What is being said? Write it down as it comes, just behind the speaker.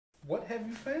What have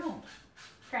you found?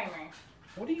 Kramer.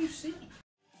 What do you see?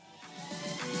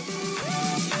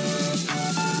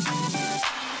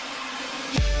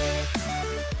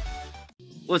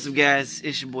 What's up guys,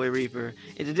 it's your boy Reaper,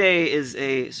 and today is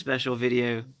a special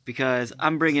video because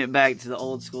I'm bringing it back to the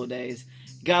old school days.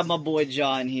 Got my boy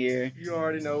John here. You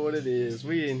already know what it is.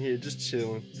 We in here just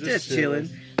chilling. Just chilling.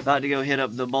 About to go hit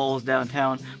up the bowls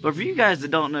downtown. But for you guys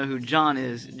that don't know who John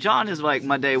is like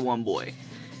my day one boy.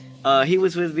 He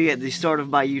was with me at the start of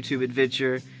my YouTube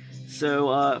adventure.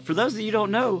 So for those of you who don't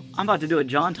know, I'm about to do a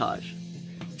John-tage.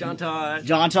 John-tage.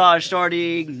 John-tage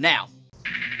starting now.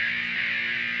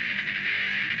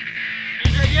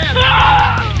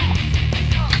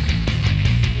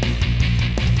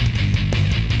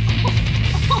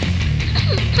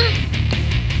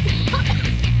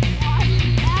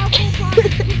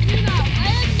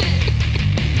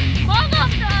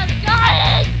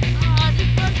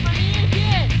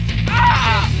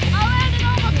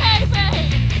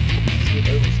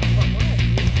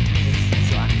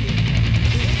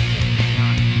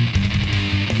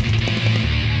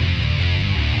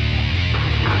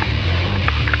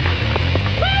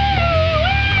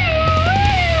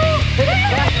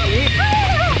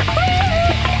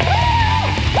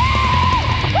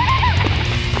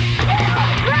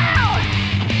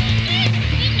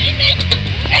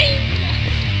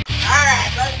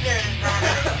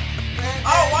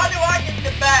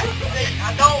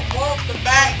 I don't want the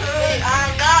back seat.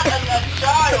 I'm not a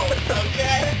child,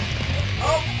 okay?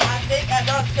 Oh, I think I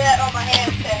done sat on my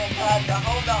hand sanitizer.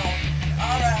 Hold on.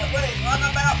 Alright, wait, what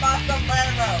about my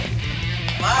sombrero?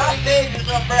 My big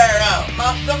sombrero.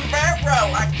 My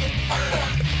sombrero.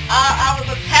 I was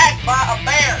attacked by a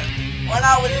bear when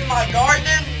I was in my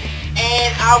garden,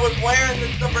 and I was wearing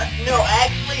the sombrero. No,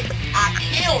 actually, I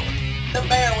killed the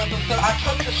bear with the, so I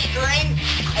took the string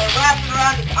and wrapped it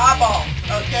around its eyeball,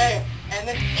 okay? And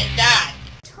then it died.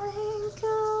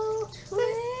 Twinkle,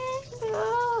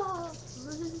 twinkle,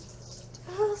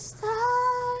 little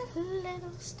star,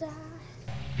 little star.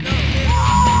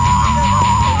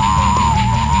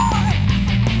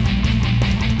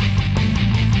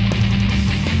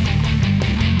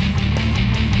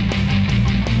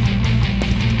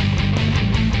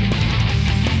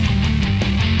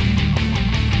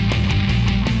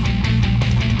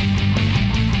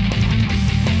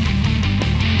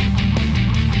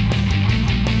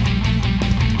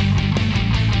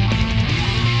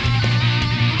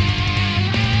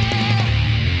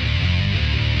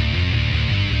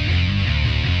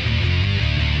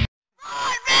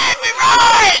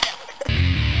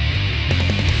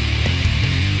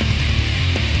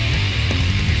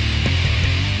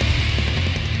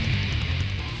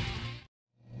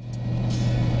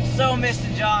 So, Mr.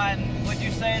 John, would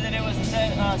you say that it was a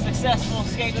successful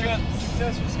skate trip?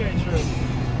 Successful skate trip.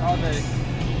 All day.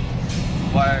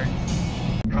 Word.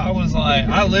 I was like,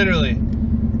 I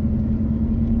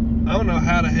don't know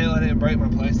how the hell I didn't break my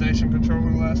PlayStation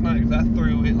controller last night, because I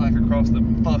threw it like across the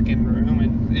fucking room,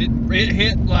 and it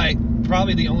hit like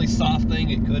probably the only soft thing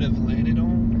it could have landed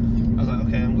on. I was like,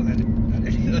 okay, I'm glad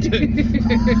I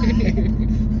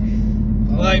didn't.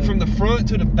 Like from the front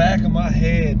to the back of my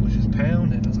head was just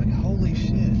pounding. I was like, holy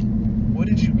shit, what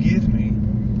did you give me?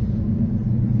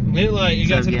 And then like it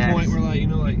got to the point where like, you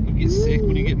know, like you get sick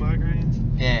when you get migraines.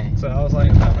 Yeah. So I was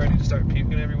like about ready to start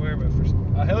puking everywhere, but first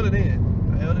I held it in,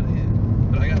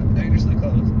 but I got dangerously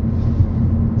close.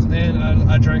 So then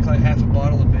I drank like half a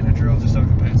bottle of Benadryl just so I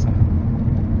could pass out.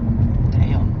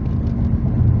 Damn.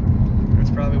 That's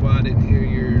probably why I didn't hear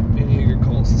any of your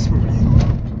calls this morning.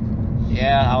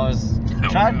 Yeah, I was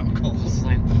trying. Calls.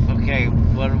 Like, okay,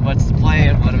 what's the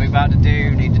plan? What are we about to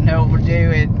do? Need to know what we're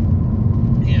doing.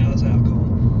 Yeah, I was out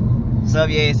cold. What's up,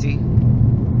 Yacy?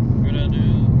 What I do?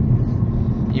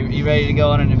 You ready to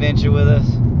go on an adventure with us?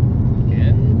 Yeah.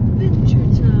 Adventure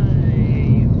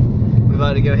time. We're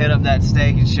about to go hit up that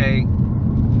Steak and Shake.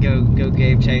 Go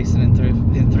game chasing and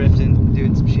thrifting,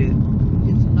 doing some shit.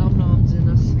 Get some nom-noms in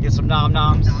us. Get some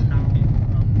nom-noms. Nom-nom.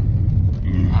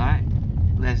 Alright,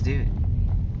 let's do it.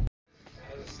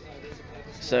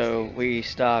 So we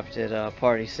stopped at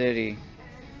Party City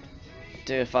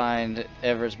to find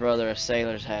Everett's brother a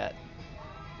sailor's hat.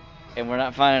 And we're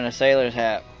not finding a sailor's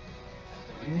hat,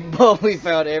 but we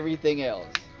found everything else.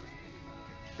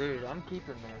 Dude, I'm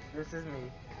keeping this. This is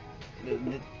me.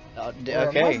 Okay. Or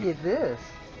I might get this.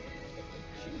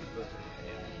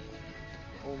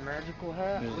 Old magical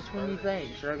hat. Which one do you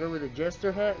think? Should I go with the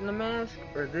jester hat and the mask,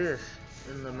 or this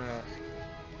in the mask?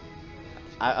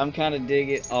 I'm kind of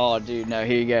digging. Oh, dude, no.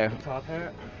 Here you go. Top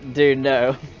hat? Dude,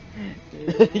 no.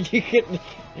 You get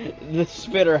the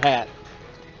spitter hat.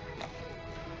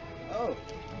 Oh.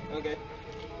 Okay.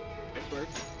 This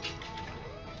works.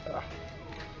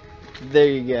 There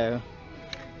you go.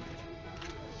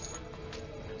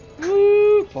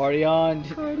 Woo! Party on.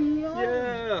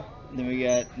 Yeah. Then we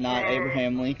got not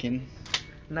Abraham Lincoln.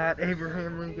 Not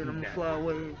Abraham Lincoln, I'm gonna fly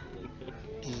away.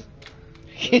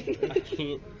 I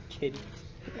can't, kitty.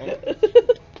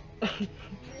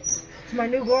 It's my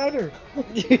new glider.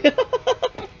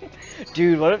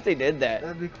 Dude, what if they did that?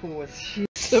 That'd be cool as shit.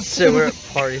 So we're at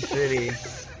Party City,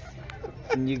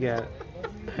 and you got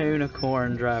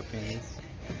Poonicorn droppings.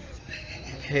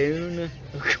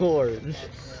 Poonicorn.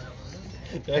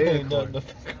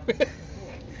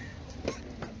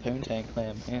 Poontang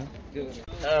clam, man.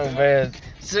 Oh man.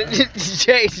 So,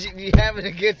 Chase, you having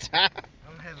a good time?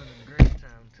 I'm having a great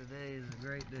time. Today is a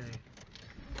great day.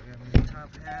 I got me a top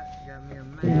hat, got me a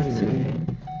mask.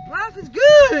 Life is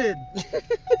good!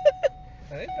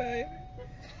 Hey, baby.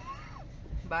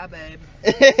 Bye, babe.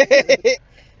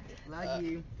 Love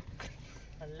you.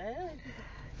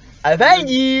 I found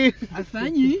you! I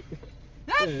found you.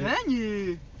 I found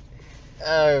you.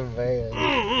 Oh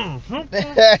man.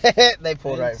 They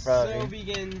pulled right from So me.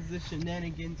 begins the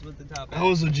shenanigans with the top hat. I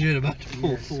was legit about to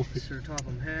pull forward. Sir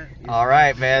Topham hat. is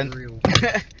Alright, man. real.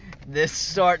 This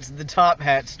starts the Top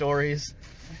Hat stories.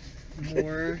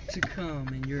 More to come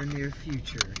in your near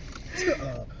future.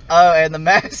 Oh, and the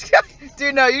mask.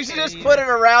 Dude, no, you should just put it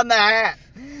around the hat.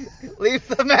 Leave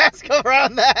the mask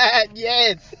around the hat,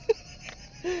 yes.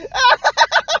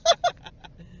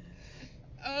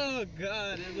 Oh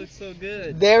god, it looks so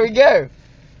good. There we go.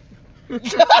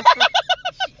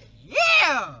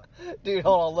 Yeah! Dude,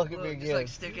 hold on, look at me Just again. like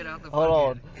stick it out the Hold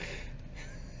on.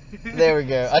 fucking- There we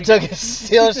go. I took a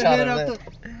still Stick shot it of out that.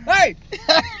 the- Hey!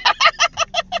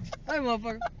 Hey,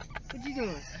 motherfucker. What you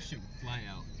doing? That should fly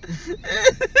out.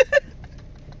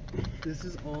 This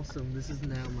is awesome. This is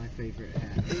now my favorite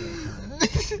hat of all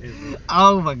time.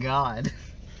 Oh my god.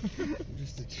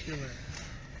 Just a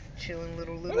chilling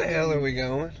little. Where the hell are we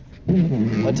going?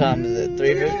 What time is it?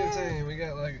 3:50? We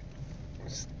got like,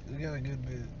 we got a good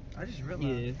bit. I just realized.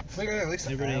 Yeah. We got at least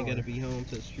an hour. Gotta be home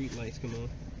till the street lights come on.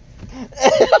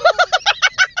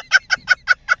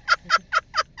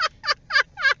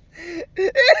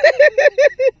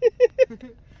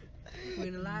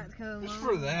 When the lights come Just on.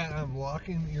 for that, I'm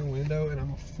locking your window and I'm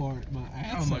gonna fart my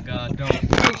ass. Oh my off. god, don't.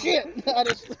 Oh shit! I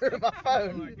just threw my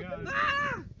phone.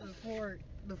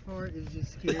 The fart is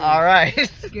just scary. Alright.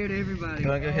 Scared everybody. You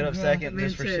wanna go hit up second Man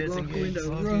just for said, shits and lock the gigs?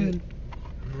 window, Fuck run. it.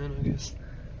 And then I guess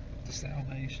the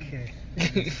salvation. Okay.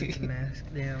 Put the mask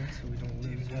down so we don't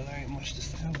lose Well, there ain't much to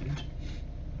salvage.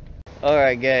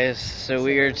 Alright guys, so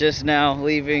we are just now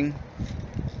leaving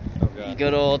Oh god.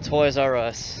 good old Toys R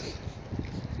Us.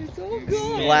 It's all It's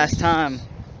the last time.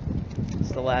 It's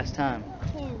the last time.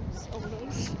 It's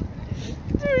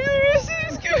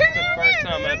the first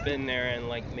time I've been there in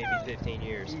like maybe 15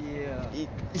 years. Yeah.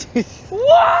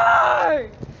 Why?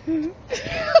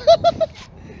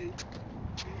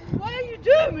 Why are you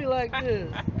doing me like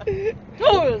this?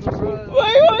 Toys R Us. Why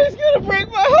are you always gonna break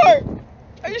my heart?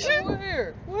 Are you sure?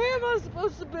 Where? Where am I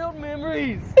supposed to build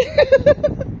memories?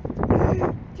 10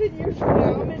 years from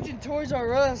now, I mentioned Toys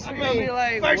R Us. We're gonna be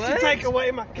like, first what? you take away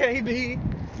my KB,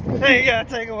 then you gotta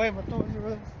take away my Toys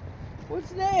R Us.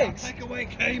 What's next? Take away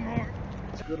Kmart.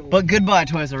 But goodbye,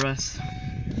 Toys R Us.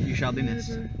 You shall be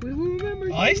missed. We will remember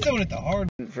you. Oh, he's doing it the hard.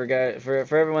 For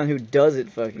everyone who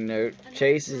doesn't fucking know,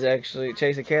 Chase and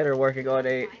Kat are working on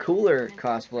a cooler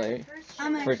cosplay.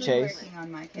 I'm For actually Chase. working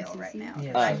on my kale right now.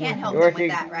 Yeah. I can't help You're him working-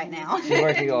 with that right now. She's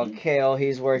working on Kale.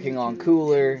 He's working on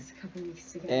Cooler.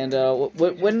 And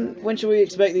when should we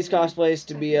expect these cosplays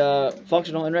to be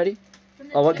functional and ready?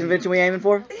 What convention we aiming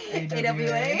for?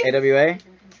 AWA? AWA.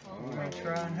 We're gonna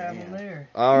try and have them there.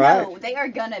 All right. No, they are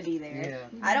gonna be there.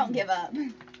 Yeah. I don't give up.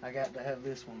 I got to have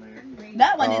this one there.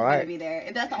 That one is Alright. gonna be there.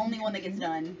 If that's the only one that gets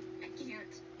done.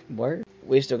 Word.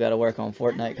 We still got to work on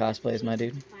Fortnite cosplays, my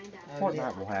dude.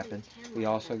 Fortnite will happen. We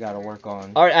also got to work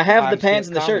on. All right, I have the Time pants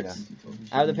skip and the comedy. shirts.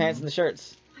 I have the pants and the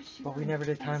shirts. But we never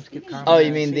did time skip comedy. Oh,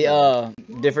 you mean the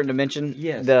different dimension?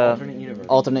 Yes. The alternate universe.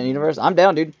 alternate universe. I'm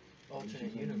down, dude.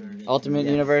 Alternate universe. Ultimate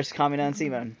Yes. universe, Kamina and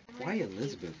Simone. Why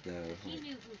Elizabeth though?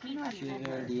 She was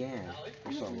there at the end. I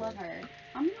Or just something. love her.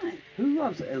 I'm not. Who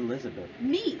loves Elizabeth?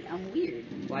 Me. I'm weird.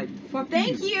 Like fuck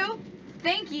Thank you.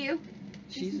 Thank you.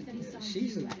 She's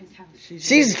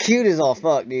She's cute as all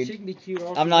fuck, She dude. can be cute.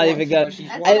 all I'm she not wants, even you know, gonna. she's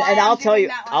That's white. why And I'll I'm tell doing you.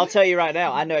 that one. I'll tell you right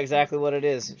now. I know exactly what it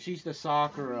is. She's the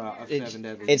soccer of It's Seven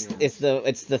Deadly it's Sins.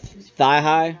 it's the thigh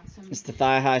high. It's the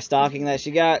thigh high stocking that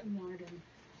she got.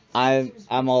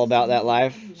 I'm all about that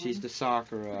life. She's the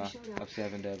Sakura of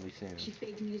Seven Deadly Sins.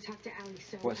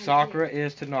 What Sakura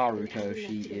is to Naruto,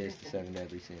 she is the Seven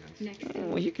Deadly Sins.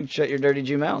 Well, you can shut your dirty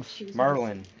Jew mouth.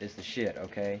 Merlin is the shit,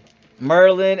 okay?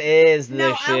 Merlin is the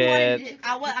No, shit.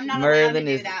 I'm not allowed Merlin to do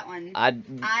is that one. I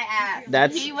asked.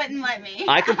 That's- He wouldn't let me.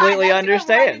 I completely That's what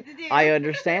understand. wanted to do. I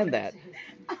understand that.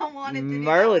 I wanted to do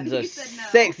Merlin's that a one. He said no.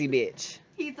 sexy bitch.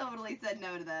 He totally said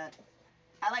no to that.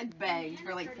 I like begged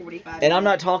for like 45 minutes. And I'm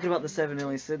not talking about the Seven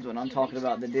Deadly Sins one. I'm talking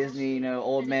about the Disney,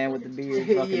 old man with the beard,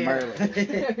 fucking Merlin.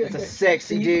 It's a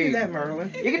sexy You dude. can do that,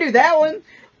 Merlin. You can do that one?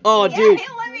 Oh, Yeah, dude.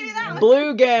 he'll let me do that one.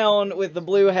 Blue gown with the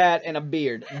blue hat and a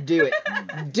beard. Do it.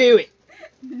 Do it.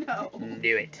 No.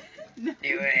 Do it. No.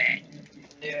 Do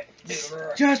it.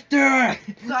 Just do it!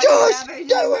 So I Just can have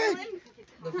do Merlin?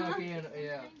 The fucking,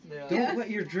 yeah. Don't let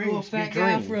your Little dreams be fat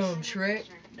guy dreams. from Shrek.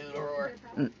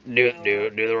 Do it.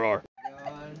 Do the roar.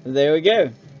 There we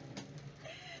go.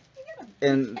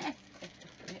 And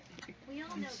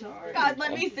God,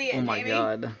 let me see it, oh my baby.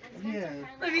 god, Yeah,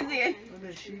 Let me see it. I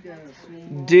bet she got a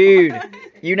small. dude,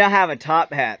 you now have a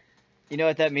top hat. You know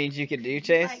what that means? You could do,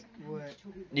 Chase. What?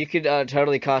 You could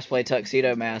totally cosplay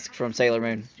Tuxedo Mask from Sailor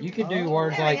Moon. You can do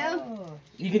words There we like go.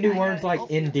 you can do words like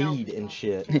indeed and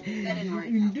shit. That didn't work.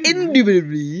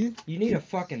 Indubitably. You need a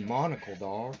fucking monocle,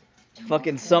 dog.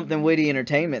 Fucking something witty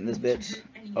entertainment in this bitch.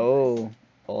 Oh.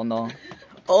 Oh no.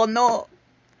 Oh no.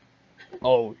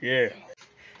 Oh yeah.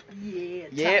 Yeah,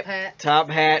 Yep. top hat. Top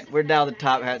hat. We're down the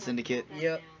Top Hat Syndicate.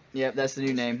 Yep, Yep, that's the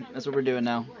new name. That's what we're doing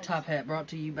now. top hat brought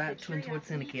to you by Twin Sword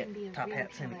Syndicate. Top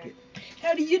Hat Syndicate.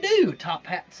 How do you do, Top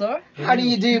Hat, sir? How do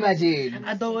you do, my dude?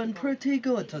 I'm doing pretty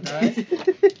good today.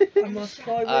 I must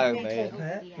fly with Oh, my man. Top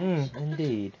Hat.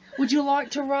 Indeed. Would you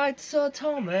like to ride Sir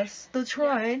Thomas the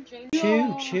train?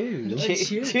 Choo choo. Choo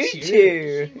Choo, choo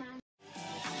choo.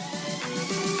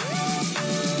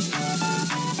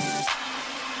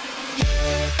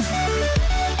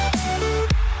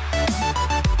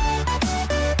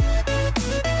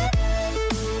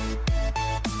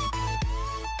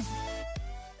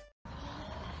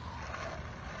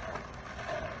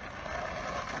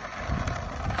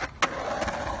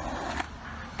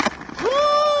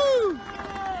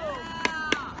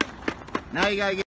 Now you gotta